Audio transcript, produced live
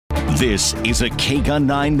This is a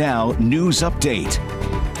KGUN9 Now news update.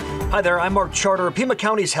 Hi there, I'm Mark Charter. Pima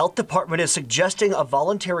County's health department is suggesting a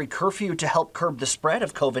voluntary curfew to help curb the spread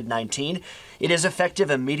of COVID-19. It is effective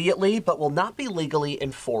immediately, but will not be legally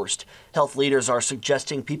enforced. Health leaders are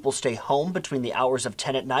suggesting people stay home between the hours of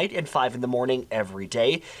 10 at night and 5 in the morning every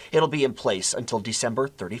day. It'll be in place until December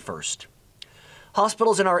 31st.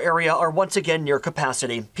 Hospitals in our area are once again near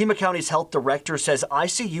capacity. Pima County's health director says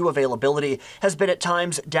ICU availability has been at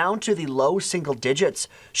times down to the low single digits.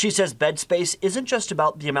 She says bed space isn't just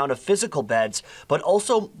about the amount of physical beds, but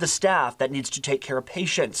also the staff that needs to take care of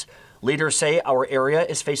patients. Leaders say our area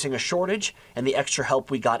is facing a shortage, and the extra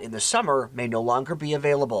help we got in the summer may no longer be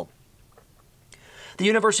available. The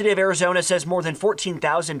University of Arizona says more than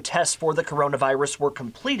 14,000 tests for the coronavirus were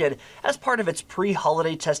completed as part of its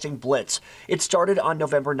pre-holiday testing blitz. It started on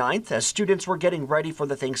November 9th as students were getting ready for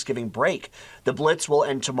the Thanksgiving break. The blitz will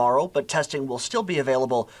end tomorrow, but testing will still be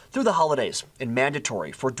available through the holidays and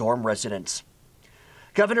mandatory for dorm residents.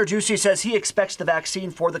 Governor Ducey says he expects the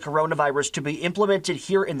vaccine for the coronavirus to be implemented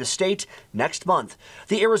here in the state next month.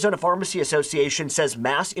 The Arizona Pharmacy Association says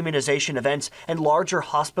mass immunization events and larger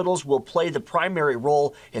hospitals will play the primary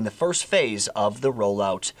role in the first phase of the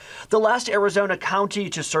rollout. The last Arizona county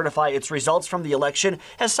to certify its results from the election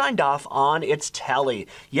has signed off on its tally.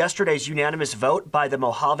 Yesterday's unanimous vote by the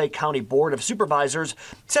Mojave County Board of Supervisors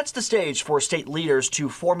sets the stage for state leaders to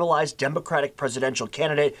formalize Democratic presidential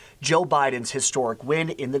candidate Joe Biden's historic win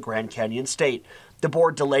in the Grand Canyon state. The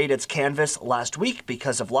board delayed its canvass last week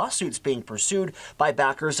because of lawsuits being pursued by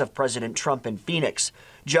backers of President Trump in Phoenix.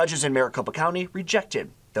 Judges in Maricopa County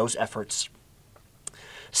rejected those efforts.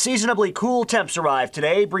 Seasonably cool temps arrive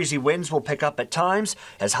today. Breezy winds will pick up at times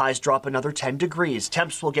as highs drop another 10 degrees.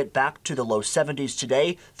 Temps will get back to the low 70s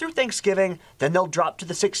today through Thanksgiving. Then they'll drop to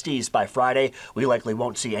the 60s by Friday. We likely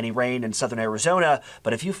won't see any rain in southern Arizona,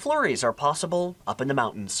 but a few flurries are possible up in the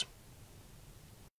mountains.